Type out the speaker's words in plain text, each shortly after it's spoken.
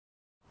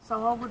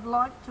So I would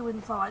like to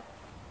invite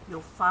your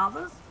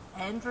fathers,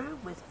 Andrew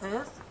with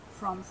earth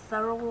from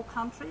Tharawal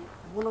country,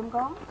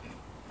 Wollongong,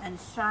 and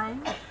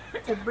Shane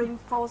to bring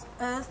forth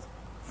earth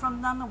from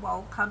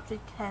Ngunnawal country,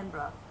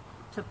 Canberra,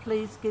 to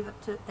please give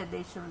it to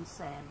Elisha and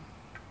Sam.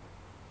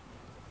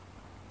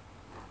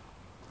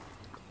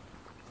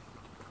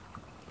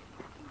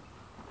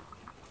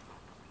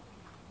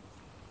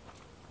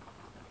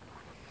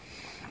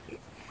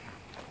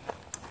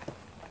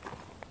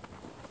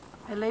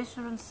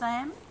 Elisha and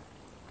Sam,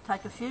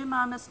 take a few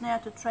moments now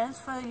to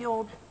transfer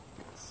your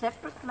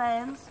separate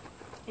lands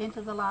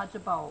into the larger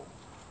bowl.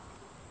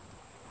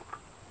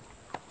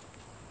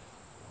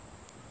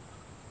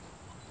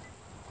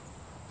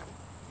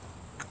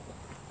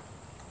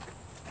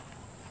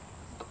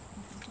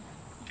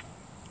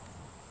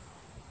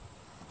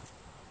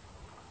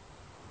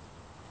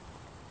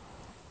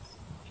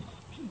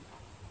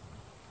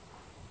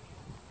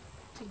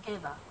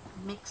 Together,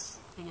 mix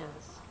the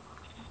earth.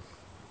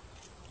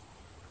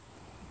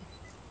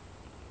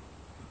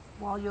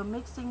 While you're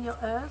mixing your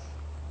earth,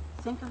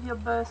 think of your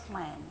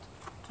birthland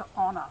to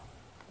honour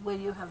where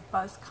you have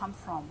both come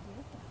from.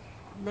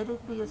 Let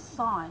it be a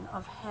sign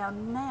of how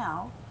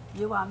now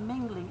you are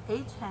mingling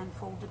each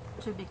handful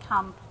to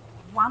become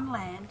one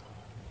land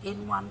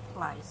in one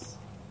place.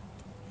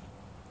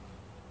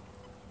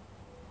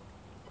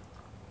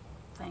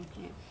 Thank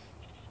you.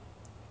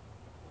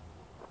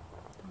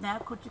 Now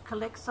could you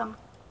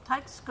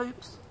take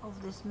scoops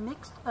of this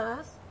mixed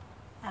earth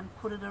and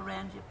put it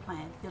around your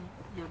plant,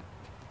 your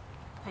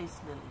peace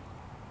lily.